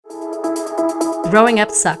Growing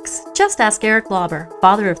Up Sucks. Just ask Eric Lauber,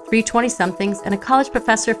 father of three 20-somethings and a college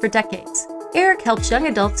professor for decades. Eric helps young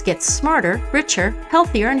adults get smarter, richer,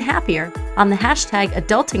 healthier, and happier on the hashtag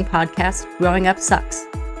adulting podcast, Growing Up Sucks.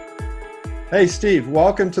 Hey, Steve,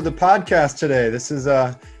 welcome to the podcast today. This is,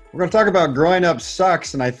 we're going to talk about growing up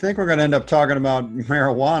sucks, and I think we're going to end up talking about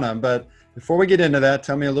marijuana. But before we get into that,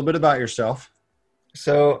 tell me a little bit about yourself.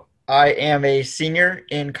 So I am a senior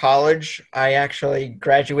in college. I actually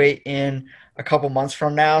graduate in a couple months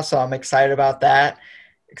from now, so I'm excited about that.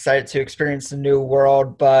 Excited to experience the new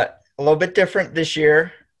world, but a little bit different this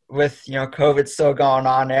year with, COVID still going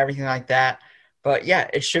on and everything like that. But yeah,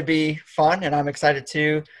 it should be fun, and I'm excited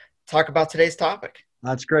to talk about today's topic.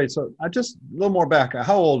 That's great. So just a little more back.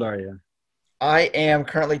 How old are you? I am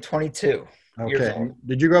currently 22 years old.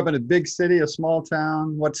 Did you grow up in a big city, a small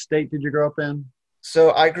town? What state did you grow up in?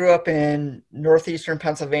 So I grew up in northeastern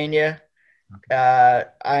Pennsylvania. Okay.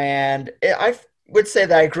 I would say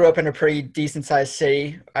that I grew up in a pretty decent sized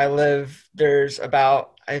city. There's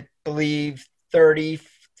about, I believe,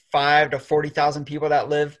 35 to 40,000 people that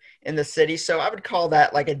live in the city. So I would call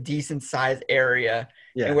that like a decent sized area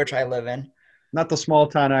in which I live in. Not the small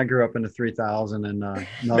town I grew up in, the 3,000 in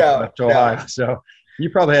Northwest Ohio. No. So you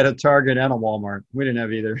probably had a Target and a Walmart. We didn't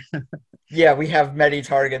have either. Yeah, we have many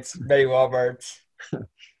Targets, many Walmarts.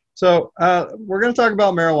 So we're going to talk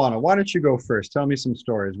about marijuana. Why don't you go first? Tell me some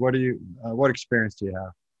stories. What experience do you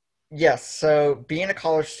have? Yes. So being a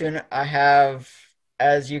college student, I have,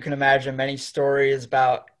 as you can imagine, many stories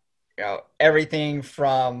about, everything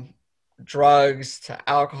from drugs to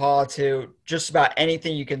alcohol to just about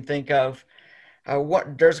anything you can think of.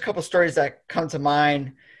 There's a couple stories that come to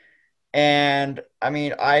mind. And I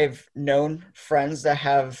mean, I've known friends that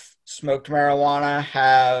have smoked marijuana,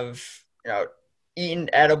 have, eaten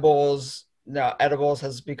edibles. Edibles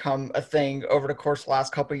has become a thing over the course of the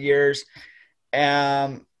last couple of years.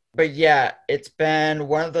 But yeah, it's been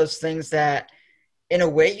one of those things that in a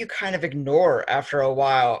way you kind of ignore after a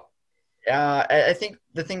while. I think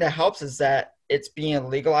the thing that helps is that it's being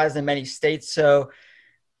legalized in many states. So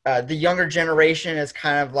the younger generation is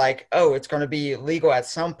kind of like, oh, it's going to be legal at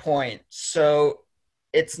some point. So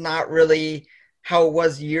it's not really how it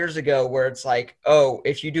was years ago where it's like, oh,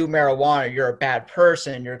 if you do marijuana, you're a bad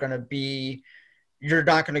person. You're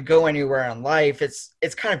not going to go anywhere in life.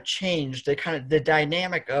 It's kind of changed. The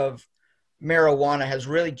dynamic of marijuana has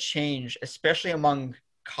really changed, especially among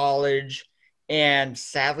college and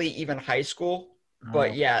sadly even high school.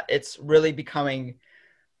 But yeah, it's really becoming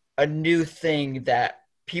a new thing that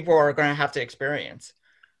people are going to have to experience.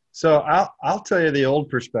 So I'll tell you the old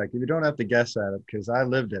perspective. You don't have to guess at it because I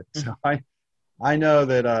lived it. So I know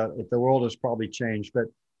that the world has probably changed, but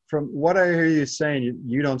from what I hear you saying,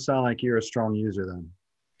 you don't sound like you're a strong user then.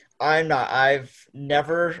 I'm not. I've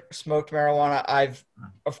never smoked marijuana. I've,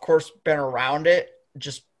 of course, been around it,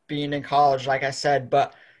 just being in college, like I said,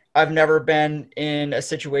 but I've never been in a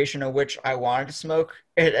situation in which I wanted to smoke.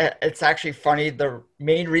 It's actually funny. The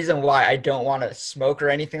main reason why I don't want to smoke or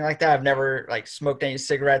anything like that, I've never smoked any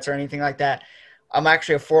cigarettes or anything like that. I'm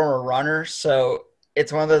actually a former runner, so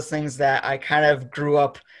it's one of those things that I kind of grew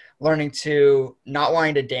up learning to not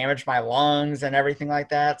wanting to damage my lungs and everything like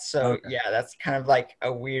that. So yeah, that's kind of like a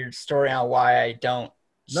weird story on why I don't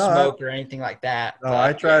smoke or anything like that. No,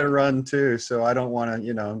 I try to run too, so I don't want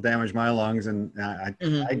to, damage my lungs. And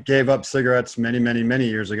I gave up cigarettes many, many, many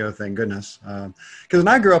years ago, thank goodness. Because when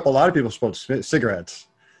I grew up, a lot of people smoked cigarettes.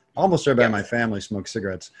 Almost everybody in my family smoked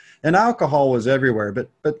cigarettes. And alcohol was everywhere.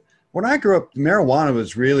 But when I grew up, marijuana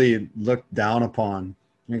was really looked down upon.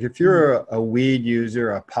 Like if you're a weed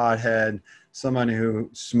user, a pothead, someone who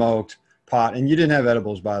smoked pot, and you didn't have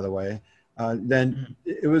edibles, by the way, then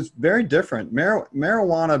it was very different.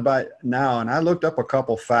 Marijuana by now, and I looked up a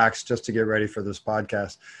couple facts just to get ready for this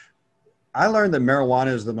podcast. I learned that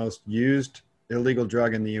marijuana is the most used illegal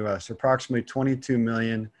drug in the U.S. Approximately 22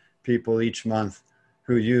 million people each month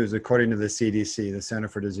who use, according to the CDC, the Center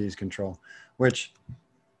for Disease Control, which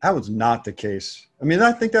that was not the case. I mean,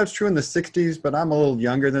 I think that's true in the 60s, but I'm a little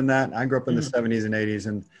younger than that. I grew up in the 70s and 80s,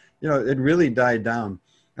 and, it really died down.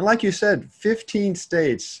 And like you said, 15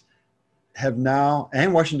 states have now,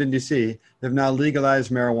 and Washington, D.C., have now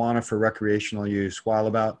legalized marijuana for recreational use, while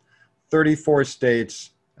about 34 states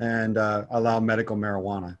allow medical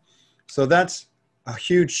marijuana. So that's a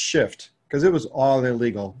huge shift because it was all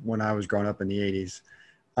illegal when I was growing up in the 80s.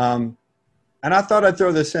 And I thought I'd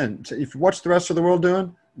throw this in. What's the rest of the world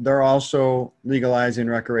doing? They're also legalizing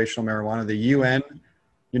recreational marijuana. The UN,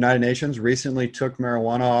 United Nations, recently took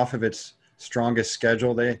marijuana off of its strongest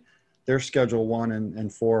schedule. Their schedule 1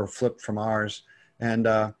 and 4 flipped from ours. And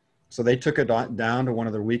So they took it down to one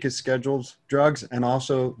of the weakest scheduled drugs. And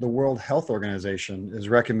also the World Health Organization is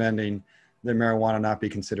recommending that marijuana not be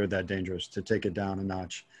considered that dangerous, to take it down a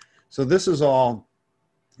notch. So this is all,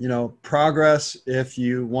 progress if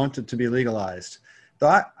you want it to be legalized.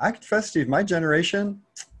 Though I confess, Steve, my generation,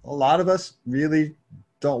 a lot of us really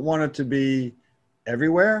don't want it to be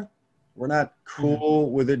everywhere. We're not cool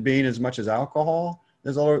with it being as much as alcohol,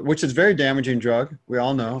 which is a very damaging drug. We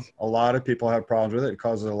all know a lot of people have problems with it. It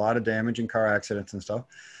causes a lot of damage in car accidents and stuff.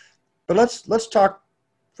 But let's talk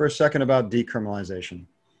for a second about decriminalization.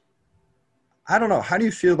 I don't know. How do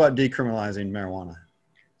you feel about decriminalizing marijuana?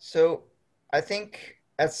 So I think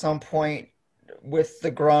at some point, with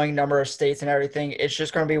the growing number of states and everything, it's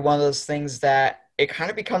just going to be one of those things that it kind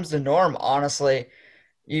of becomes the norm, honestly.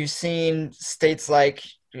 You've seen states like,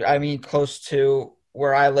 close to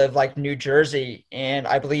where I live, like New Jersey, and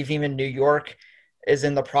I believe even New York is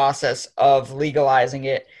in the process of legalizing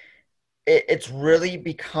it. It's really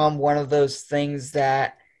become one of those things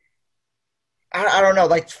that I don't know,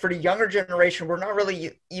 like for the younger generation, we're not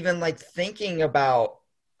really even like thinking about,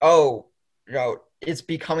 oh, it's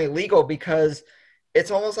becoming legal, because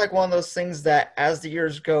it's almost like one of those things that as the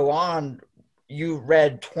years go on, you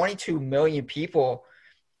read 22 million people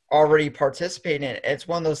already participate in it. It's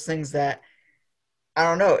one of those things that, I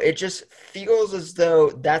don't know, it just feels as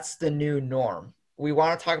though that's the new norm. We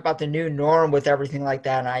want to talk about the new norm with everything like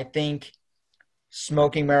that. And I think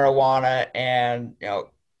smoking marijuana and,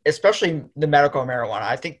 especially the medical marijuana,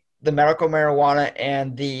 I think the medical marijuana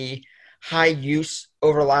and the high use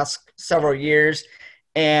over the last several years,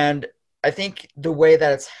 and I think the way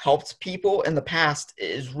that it's helped people in the past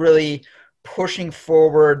is really pushing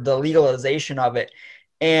forward the legalization of it.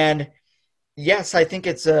 And yes, I think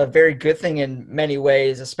it's a very good thing in many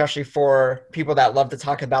ways, especially for people that love to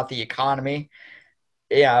talk about the economy.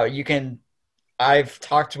 Yeah, I've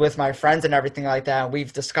talked with my friends and everything like that, and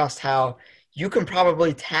we've discussed how you can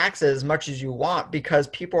probably tax it as much as you want because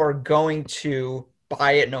people are going to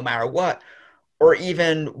buy it no matter what. Or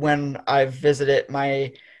even when I've visited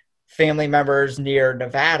my family members near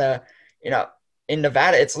Nevada, in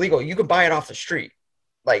Nevada, it's legal. You can buy it off the street.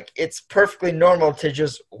 Like, it's perfectly normal to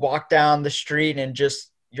just walk down the street and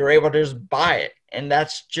you're able to just buy it. And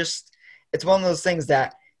it's one of those things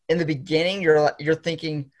that in the beginning, you're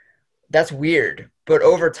thinking that's weird, but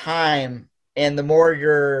over time, and the more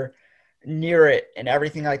you're near it and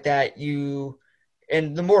everything like that,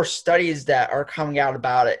 and the more studies that are coming out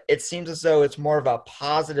about it, it seems as though it's more of a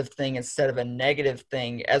positive thing instead of a negative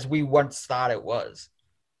thing as we once thought it was.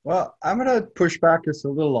 Well, I'm going to push back just a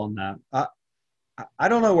little on that. I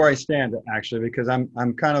don't know where I stand, actually, because I'm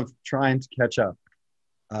kind of trying to catch up.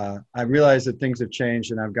 I realize that things have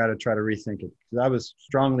changed and I've got to try to rethink it, because I was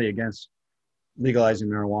strongly against legalizing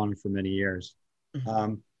marijuana for many years.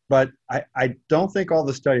 Mm-hmm. But I don't think all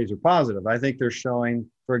the studies are positive. I think they're showing,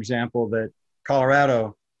 for example, that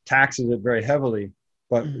Colorado taxes it very heavily.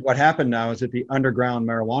 But what happened now is that the underground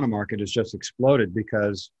marijuana market has just exploded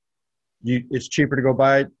because it's cheaper to go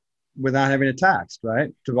buy it without having it taxed,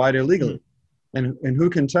 right? To buy it illegally. And who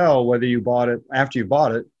can tell whether you bought it after you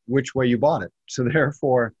bought it, which way you bought it. So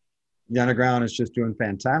therefore, the underground is just doing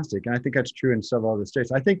fantastic. And I think that's true in several other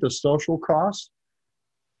states. I think the social cost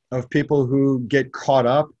of people who get caught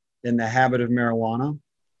up in the habit of marijuana.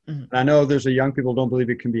 Mm-hmm. I know there's young people don't believe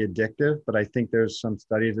it can be addictive, but I think there's some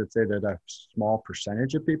studies that say that a small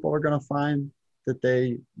percentage of people are going to find that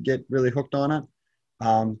they get really hooked on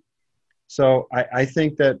it. So I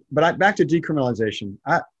think that, but back to decriminalization,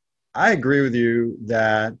 I agree with you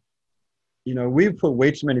that, we've put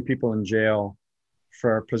way too many people in jail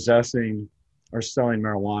for possessing or selling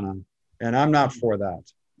marijuana. And I'm not for that.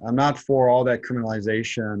 I'm not for all that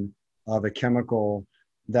criminalization of a chemical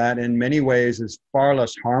that in many ways is far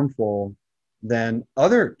less harmful than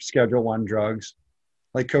other Schedule I drugs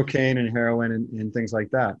like cocaine and heroin and things like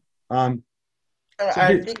that. You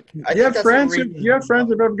have friends that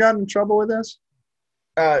have ever gotten in trouble with this?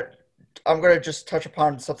 I'm going to just touch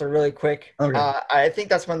upon something really quick. Okay. I think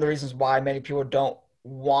that's one of the reasons why many people don't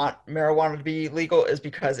want marijuana to be legal, is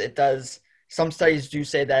because some studies do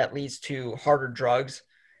say that it leads to harder drugs.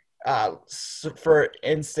 For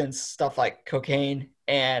instance, stuff like cocaine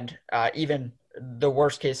and even the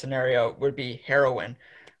worst case scenario would be heroin.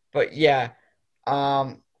 But yeah,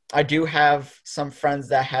 I do have some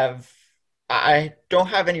friends I don't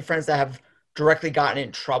have any friends that have directly gotten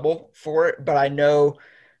in trouble for it, but I know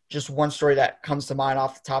just one story that comes to mind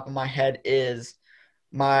off the top of my head is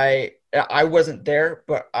I wasn't there,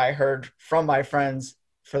 but I heard from my friends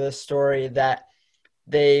for this story that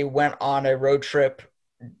they went on a road trip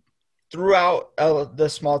throughout the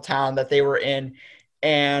small town that they were in,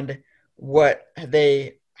 and what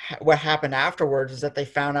happened afterwards is that they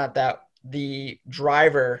found out that the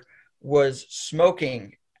driver was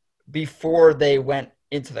smoking before they went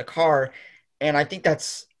into the car. And I think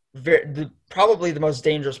that's probably the most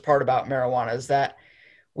dangerous part about marijuana is that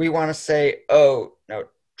we want to say, oh, no,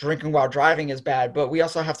 drinking while driving is bad, but we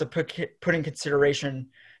also have to put in consideration,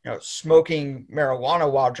 smoking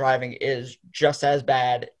marijuana while driving is just as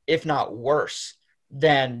bad, if not worse,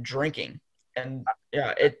 than drinking. And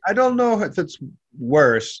yeah, I don't know if it's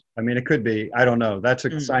worse. I mean, it could be. I don't know. That's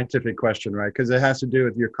a scientific question, right? Because it has to do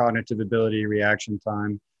with your cognitive ability, reaction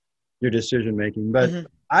time, your decision making. But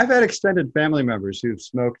I've had extended family members who've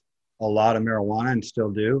smoked a lot of marijuana and still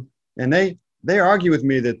do, and they argue with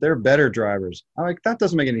me that they're better drivers. I'm like, that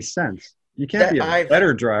doesn't make any sense. You can't be a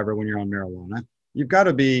better driver when you're on marijuana. You've got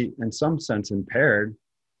to be, in some sense, impaired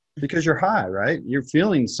because you're high, right? You're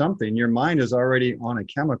feeling something. Your mind is already on a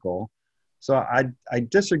chemical. So I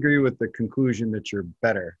disagree with the conclusion that you're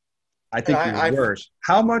better. I think you're worse.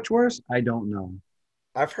 How much worse? I don't know.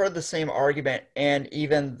 I've heard the same argument, and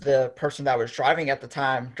even the person that was driving at the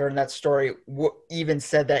time during that story even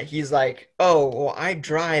said that he's like, "Oh, well, I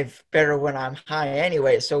drive better when I'm high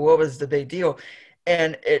anyway. So what was the big deal?"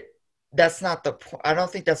 And that's not the point. I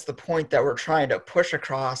don't think that's the point that we're trying to push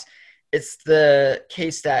across. It's the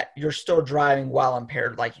case that you're still driving while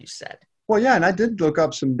impaired, like you said. Well, yeah, and I did look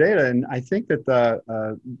up some data, and I think that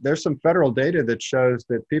there's some federal data that shows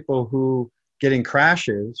that people who get in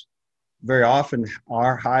crashes very often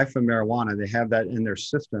are high from marijuana. They have that in their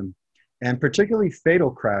system. And particularly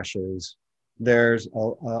fatal crashes, there's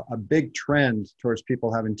a big trend towards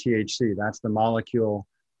people having THC. That's the molecule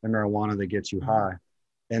in marijuana that gets you high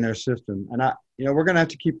in their system. And we're going to have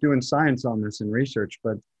to keep doing science on this and research,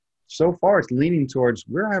 but so far it's leaning towards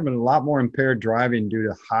we're having a lot more impaired driving due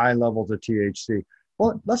to high levels of THC.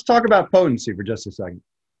 Well, let's talk about potency for just a second.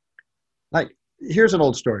 Like, here's an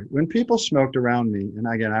old story. When people smoked around me, and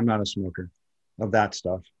again, I'm not a smoker of that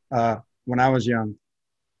stuff. When I was young,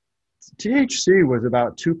 THC was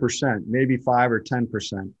about 2%, maybe 5 or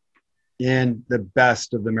 10% in the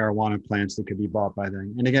best of the marijuana plants that could be bought by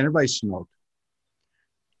then. And again, everybody smoked.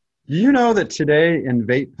 Do you know that today in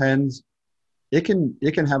vape pens, it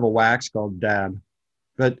can have a wax called dab,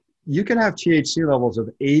 but you can have THC levels of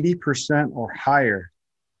 80% or higher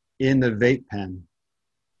in the vape pen.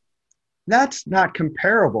 That's not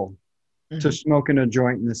comparable to smoking a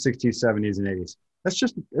joint in the 60s, 70s, and 80s.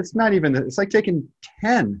 It's like taking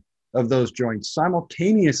 10 of those joints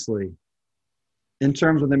simultaneously in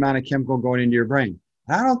terms of the amount of chemical going into your brain.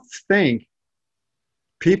 I don't think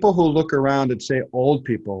people who look around and say old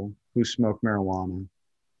people who smoke marijuana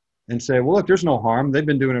and say, well, look, there's no harm. They've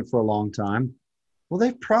been doing it for a long time. Well,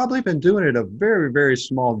 they've probably been doing it a very, very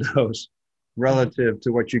small dose relative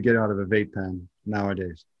to what you get out of a vape pen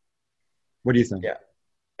nowadays. What do you think? Yeah.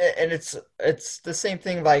 And it's the same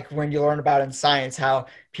thing like when you learn about in science how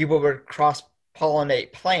people would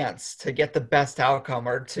cross-pollinate plants to get the best outcome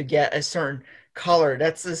or to get a certain color.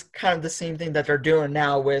 That's kind of the same thing that they're doing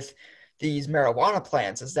now with these marijuana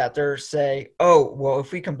plants is that they're saying, oh, well,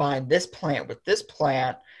 if we combine this plant with this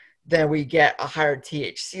plant, then we get a higher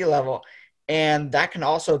THC level. And that can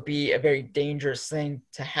also be a very dangerous thing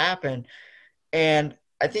to happen. And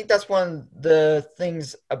I think that's one of the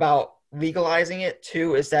things about legalizing it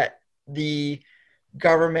too, is that the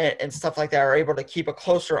government and stuff like that are able to keep a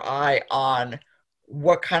closer eye on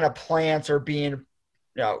what kind of plants are being,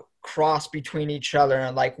 crossed between each other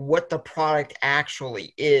and like what the product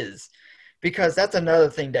actually is. Because that's another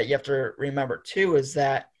thing that you have to remember too, is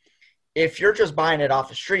that if you're just buying it off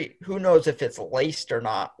the street, who knows if it's laced or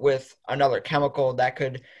not with another chemical that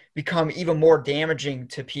could become even more damaging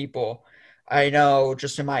to people. I know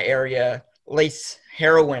just in my area, lace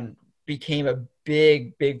heroin became a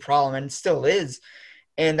big, big problem and still is.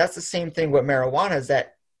 And that's the same thing with marijuana, is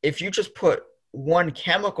that if you just put one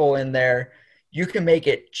chemical in there, you can make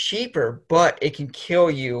it cheaper, but it can kill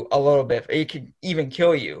you a little bit. It can even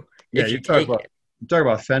kill you if you take it. You talk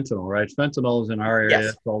about fentanyl, right? Fentanyl is in our area.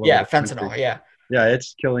 Yes. Yeah, fentanyl, yeah. Yeah,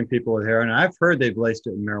 it's killing people with heroin. And I've heard they've laced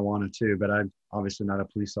it in marijuana too, but I'm obviously not a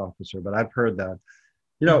police officer, but I've heard that.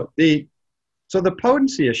 So the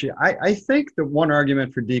potency issue, I think the one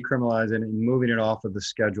argument for decriminalizing and moving it off of the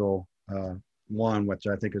Schedule 1, which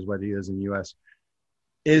I think is what it is in the U.S.,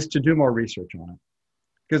 is to do more research on it.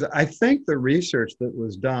 Because I think the research that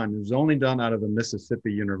was only done out of a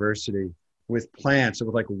Mississippi university with plants. It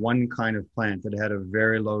was like one kind of plant that had a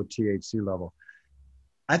very low THC level.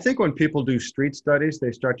 I think when people do street studies,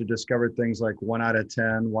 they start to discover things like 1 out of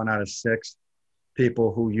 10, 1 out of 6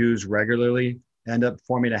 people who use regularly end up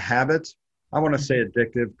forming a habit I want to say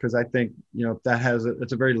addictive because I think, you know,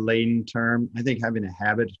 it's a very laden term. I think having a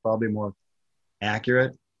habit is probably more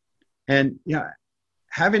accurate. And, you know,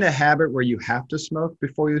 having a habit where you have to smoke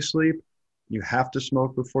before you sleep, you have to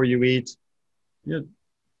smoke before you eat. You know,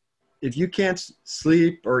 if you can't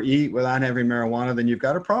sleep or eat without having marijuana, then you've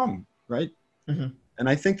got a problem, right? Mm-hmm. And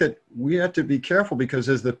I think that we have to be careful because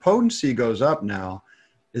as the potency goes up now,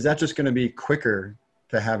 is that just going to be quicker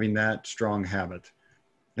to having that strong habit?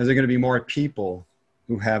 Is there going to be more people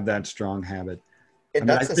who have that strong habit? And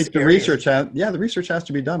I think the research has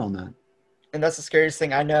to be done on that. And that's the scariest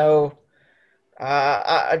thing. I know.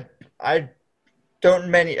 I don't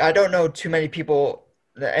know too many people,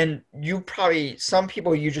 and some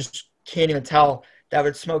people you just can't even tell that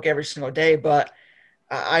would smoke every single day. But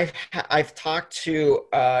I've talked to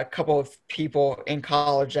a couple of people in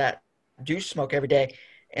college that do smoke every day,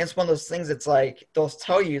 and it's one of those things. It's like they'll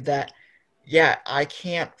tell you that, yeah, I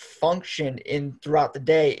can't function throughout the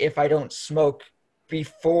day if I don't smoke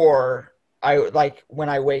before when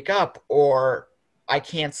I wake up, or I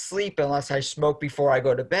can't sleep unless I smoke before I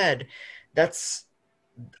go to bed.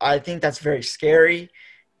 I think that's very scary.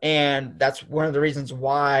 And that's one of the reasons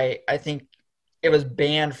why I think it was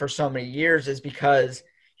banned for so many years, is because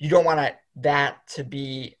you don't want that to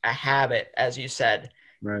be a habit, as you said.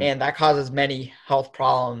 Right. And that causes many health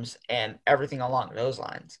problems and everything along those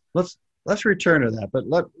lines. Let's return to that. But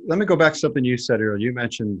let me go back to something you said earlier. You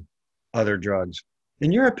mentioned other drugs.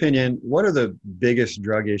 In your opinion, what are the biggest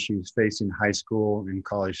drug issues facing high school and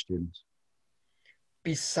college students?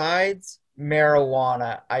 Besides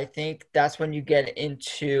marijuana, I think that's when you get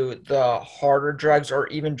into the harder drugs, or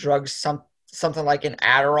even drugs, something like an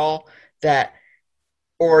Adderall,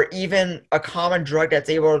 or even a common drug that's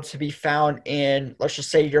able to be found in, let's just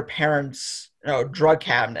say, your parents' drug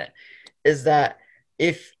cabinet, is that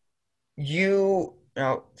if you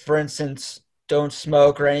for instance, don't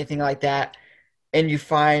smoke or anything like that, and you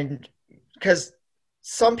find, because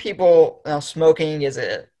some people, smoking is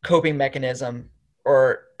a coping mechanism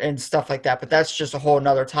and stuff like that, but that's just a whole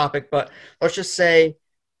nother topic. But let's just say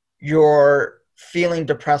you're feeling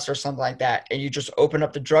depressed or something like that, and you just open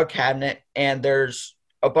up the drug cabinet and there's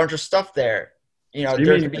a bunch of stuff there. So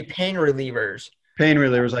there could be pain relievers. Pain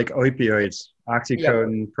relievers like opioids,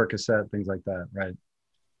 Oxycontin, Percocet, things like that, right?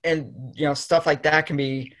 And, stuff like that can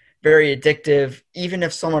be very addictive, even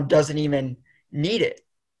if someone doesn't even need it.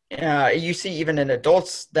 You see even in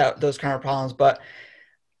adults those kind of problems. But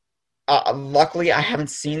luckily, I haven't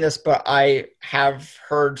seen this, but I have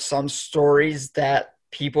heard some stories that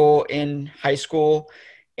people in high school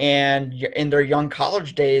and in their young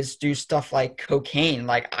college days do stuff like cocaine.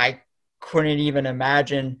 Like, I couldn't even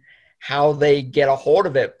imagine how they get a hold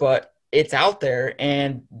of it, but it's out there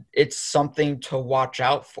and it's something to watch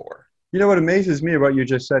out for. You know, what amazes me about what you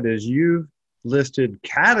just said is you've listed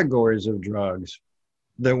categories of drugs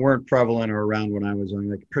that weren't prevalent or around when I was young,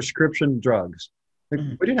 like prescription drugs. Like,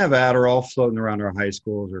 we didn't have Adderall floating around our high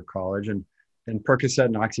schools or college, and Percocet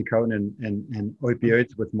and Oxycontin and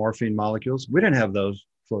opioids with morphine molecules. We didn't have those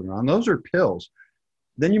floating around. Those are pills.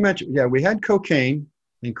 Then you mentioned, we had cocaine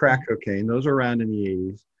and crack cocaine. Those were around in the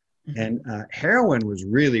 80s. And heroin was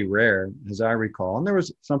really rare, as I recall. And there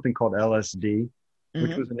was something called LSD,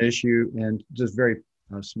 which was an issue in just very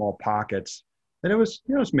small pockets. And it was,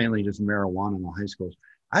 it's mainly just marijuana in the high schools.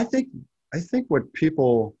 I think what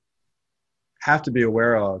people have to be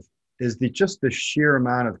aware of is just the sheer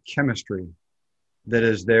amount of chemistry that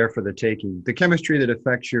is there for the taking, the chemistry that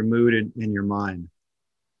affects your mood in your mind.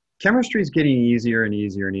 Chemistry is getting easier and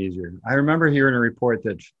easier and easier. I remember hearing a report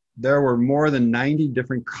that there were more than 90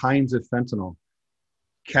 different kinds of fentanyl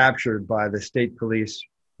captured by the state police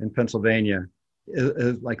in Pennsylvania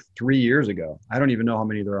like 3 years ago. I don't even know how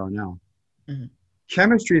many there are now.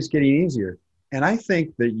 Chemistry is getting easier. And I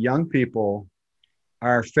think that young people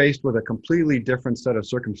are faced with a completely different set of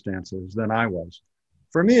circumstances than I was.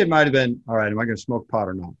 For me, it might have been, all right, am I going to smoke pot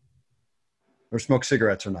or not? Or smoke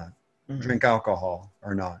cigarettes or not? Drink alcohol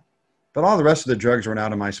or not? But all the rest of the drugs were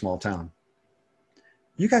out of my small town.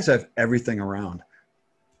 You guys have everything around.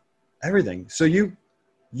 Everything. So you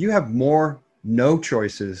have no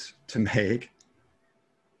choices to make.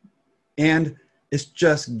 And it's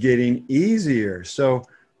just getting easier. So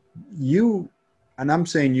and I'm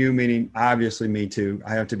saying you, meaning obviously me too.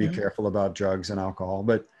 I have to be careful about drugs and alcohol,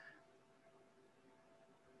 but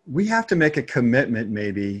we have to make a commitment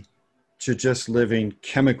maybe to just living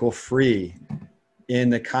chemical free in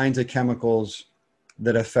the kinds of chemicals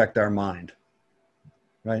that affect our mind,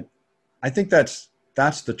 right? I think that's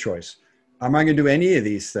the choice. Am I going to do any of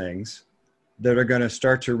these things that are going to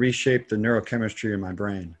start to reshape the neurochemistry in my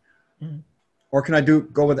brain? or can I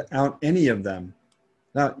go without any of them?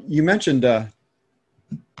 Now, you mentioned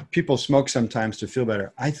people smoke sometimes to feel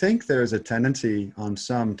better. I think there's a tendency on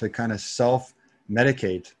some to kind of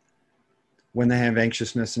self-medicate when they have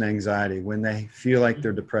anxiousness and anxiety, when they feel like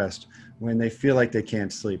they're depressed, when they feel like they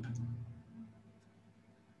can't sleep.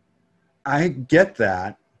 I get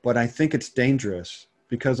that, but I think it's dangerous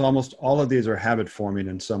because almost all of these are habit forming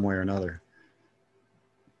in some way or another.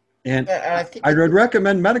 And I would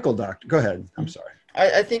recommend medical doctor. Go ahead. I'm sorry.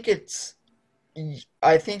 I think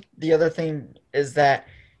the other thing is that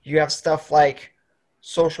you have stuff like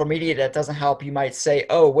social media that doesn't help. You might say,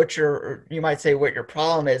 "Oh, what your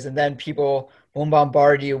problem is," and then people will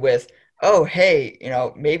bombard you with, "Oh, hey,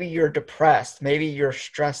 maybe you're depressed, maybe you're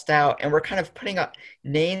stressed out," and we're kind of putting up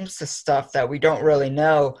names to stuff that we don't really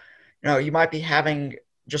know. You might be having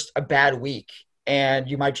just a bad week, and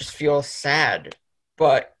you might just feel sad,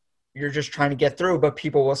 but you're just trying to get through. But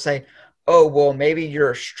people will say, "Oh, well, maybe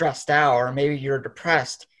you're stressed out or maybe you're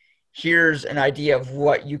depressed. Here's an idea of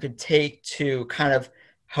what you could take to kind of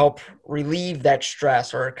help relieve that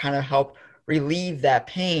stress or kind of help relieve that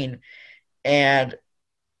pain." And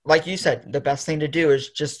like you said, the best thing to do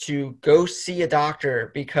is just to go see a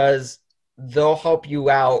doctor because they'll help you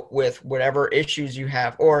out with whatever issues you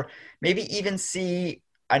have. Or maybe even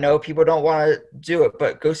I know people don't want to do it,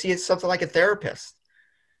 but go see something like a therapist.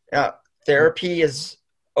 Therapy is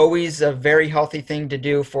always a very healthy thing to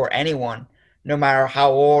do for anyone, no matter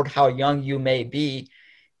how old, how young you may be.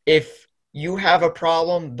 If you have a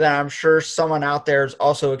problem, then I'm sure someone out there is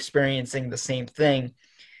also experiencing the same thing.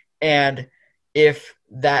 And if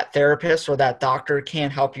that therapist or that doctor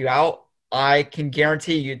can't help you out, I can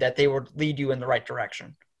guarantee you that they will lead you in the right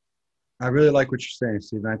direction. I really like what you're saying,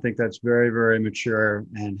 Stephen. I think that's very, very mature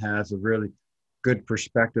and has a really good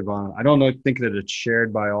perspective on it. I don't think that it's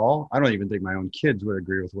shared by all. I don't even think my own kids would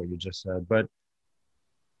agree with what you just said. But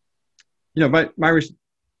my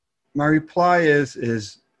reply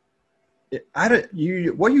is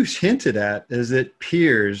what you hinted at is that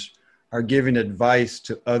peers are giving advice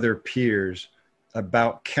to other peers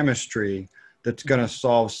about chemistry that's going to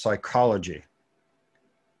solve psychology.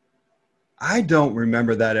 I don't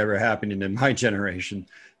remember that ever happening in my generation.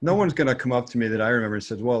 No one's going to come up to me that I remember and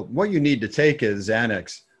says, "Well, what you need to take is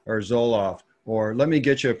Xanax or Zoloft, or let me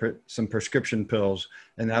get you some prescription pills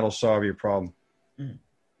and that'll solve your problem." Mm.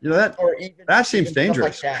 That seems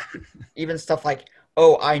dangerous. Stuff like that. Even stuff like,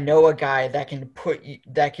 "Oh, I know a guy that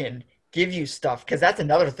can give you stuff," because that's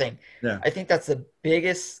another thing. Yeah. I think that's the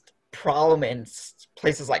biggest problem in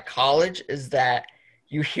places like college is that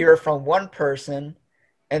you hear from one person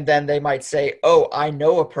and then they might say, "Oh, I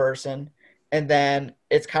know a person." And then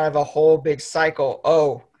it's kind of a whole big cycle.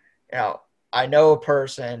 "Oh, I know a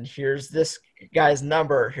person. Here's this guy's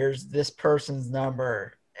number. Here's this person's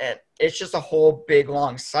number." And it's just a whole big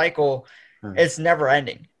long cycle. It's never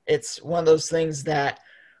ending. It's one of those things that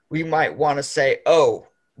we might want to say, "Oh,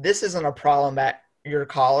 this isn't a problem at your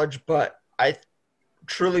college," but I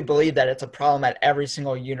truly believe that it's a problem at every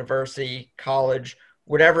single university, college,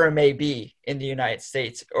 whatever it may be in the United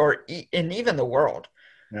States or in even the world.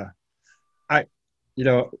 Yeah.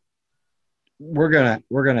 We're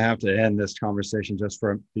gonna have to end this conversation just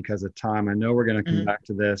because of time. I know we're gonna come back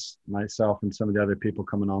to this, myself and some of the other people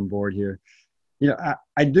coming on board here.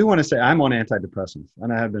 I do want to say I'm on antidepressants,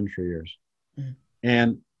 and I have been for years. Mm-hmm.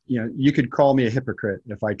 And you could call me a hypocrite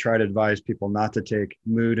if I try to advise people not to take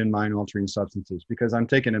mood and mind altering substances, because I'm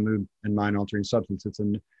taking a mood and mind altering substance.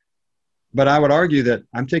 But I would argue that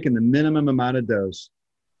I'm taking the minimum amount of dose.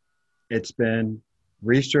 It's been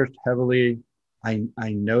researched heavily. I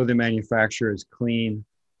know the manufacturer is clean.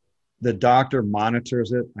 The doctor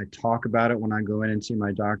monitors it. I talk about it when I go in and see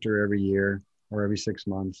my doctor every year or every 6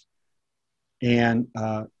 months. And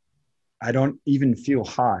I don't even feel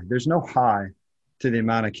high. There's no high to the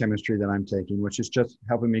amount of chemistry that I'm taking, which is just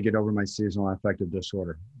helping me get over my seasonal affective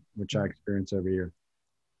disorder, which I experience every year.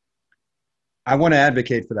 I want to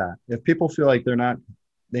advocate for that. If people feel like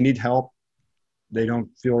they need help, they don't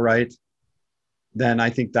feel right, then I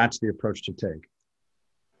think that's the approach to take.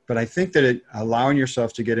 But I think that allowing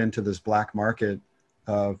yourself to get into this black market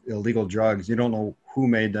of illegal drugs, you don't know who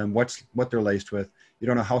made them, what they're laced with. You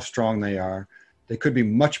don't know how strong they are. They could be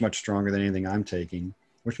much, much stronger than anything I'm taking,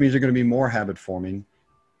 which means they're going to be more habit forming,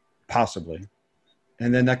 possibly.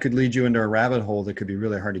 And then that could lead you into a rabbit hole that could be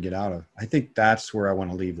really hard to get out of. I think that's where I want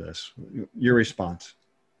to leave this. Your response?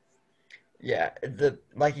 Yeah,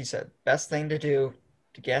 like you said, best thing to do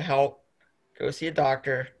to get help, go see a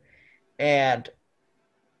doctor. And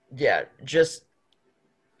yeah, just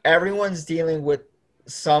everyone's dealing with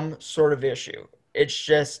some sort of issue. It's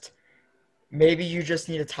just maybe you just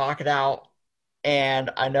need to talk it out And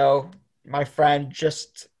I know my friend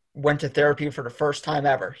just went to therapy for the first time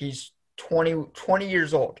ever. He's 20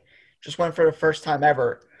 years old, just went for the first time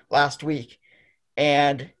ever last week.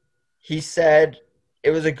 And he said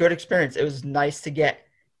it was a good experience. It was nice to get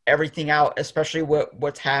everything out, especially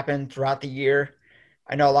what's happened throughout the year.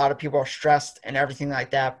 I know a lot of people are stressed and everything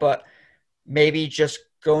like that, but maybe just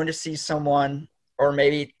going to see someone or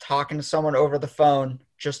maybe talking to someone over the phone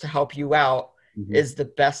just to help you out is the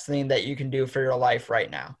best thing that you can do for your life right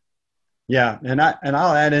now. Yeah,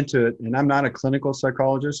 I'll add into it, and I'm not a clinical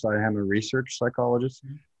psychologist. I am a research psychologist.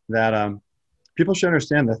 That people should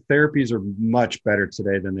understand that therapies are much better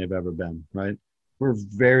today than they've ever been. Right? We're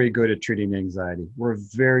very good at treating anxiety. We're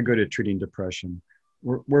very good at treating depression.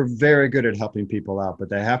 We're very good at helping people out, but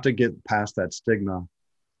they have to get past that stigma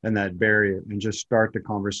and that barrier and just start the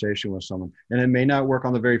conversation with someone. And it may not work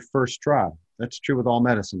on the very first try. That's true with all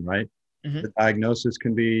medicine, right? Mm-hmm. The diagnosis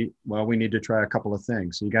can be, well, we need to try a couple of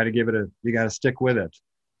things. So you got to stick with it.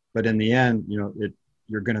 But in the end,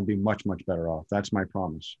 you're going to be much, much better off. That's my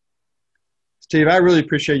promise. Steve, I really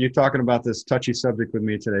appreciate you talking about this touchy subject with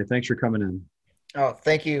me today. Thanks for coming in. Oh,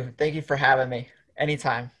 thank you. Thank you for having me.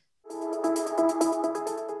 Anytime.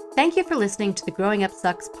 Thank you for listening to the Growing Up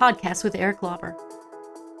Sucks podcast with Eric Lauber.